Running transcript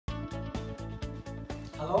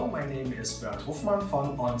Hello, my name is Bert Hofmann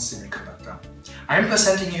from ON Semiconductor. I'm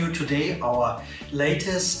presenting you today our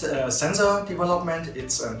latest sensor development.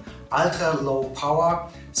 It's an ultra-low power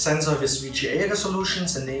sensor with VGA resolution.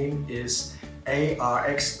 The name is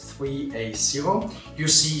ARX3A0. You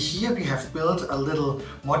see here we have built a little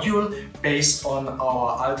module based on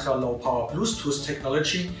our ultra-low power Bluetooth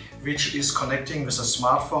technology, which is connecting with a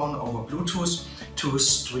smartphone over Bluetooth to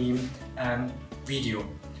stream and video.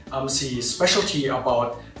 The specialty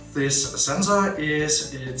about this sensor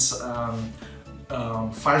is it's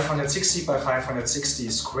 560 by 560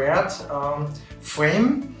 squared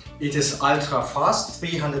frame. It is ultra fast,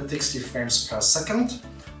 360 frames per second.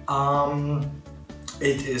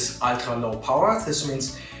 It is ultra low power. This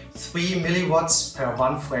means 3 milliwatts per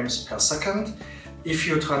 1 frames per second. If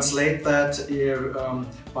you translate that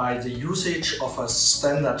by the usage of a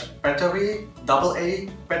standard battery, AA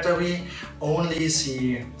battery, only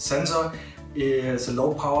the sensor is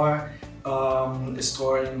low power, is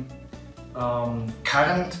storing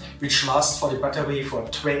current which lasts for the battery for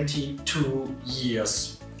 22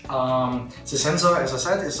 years. The sensor, as I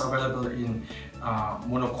said, is available in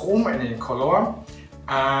monochrome and in color,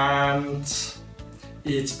 and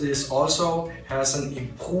it is also has an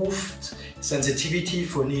improved sensitivity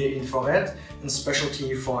for near infrared and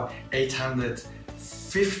specialty for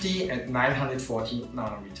 850 and 940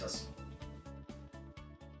 nanometers.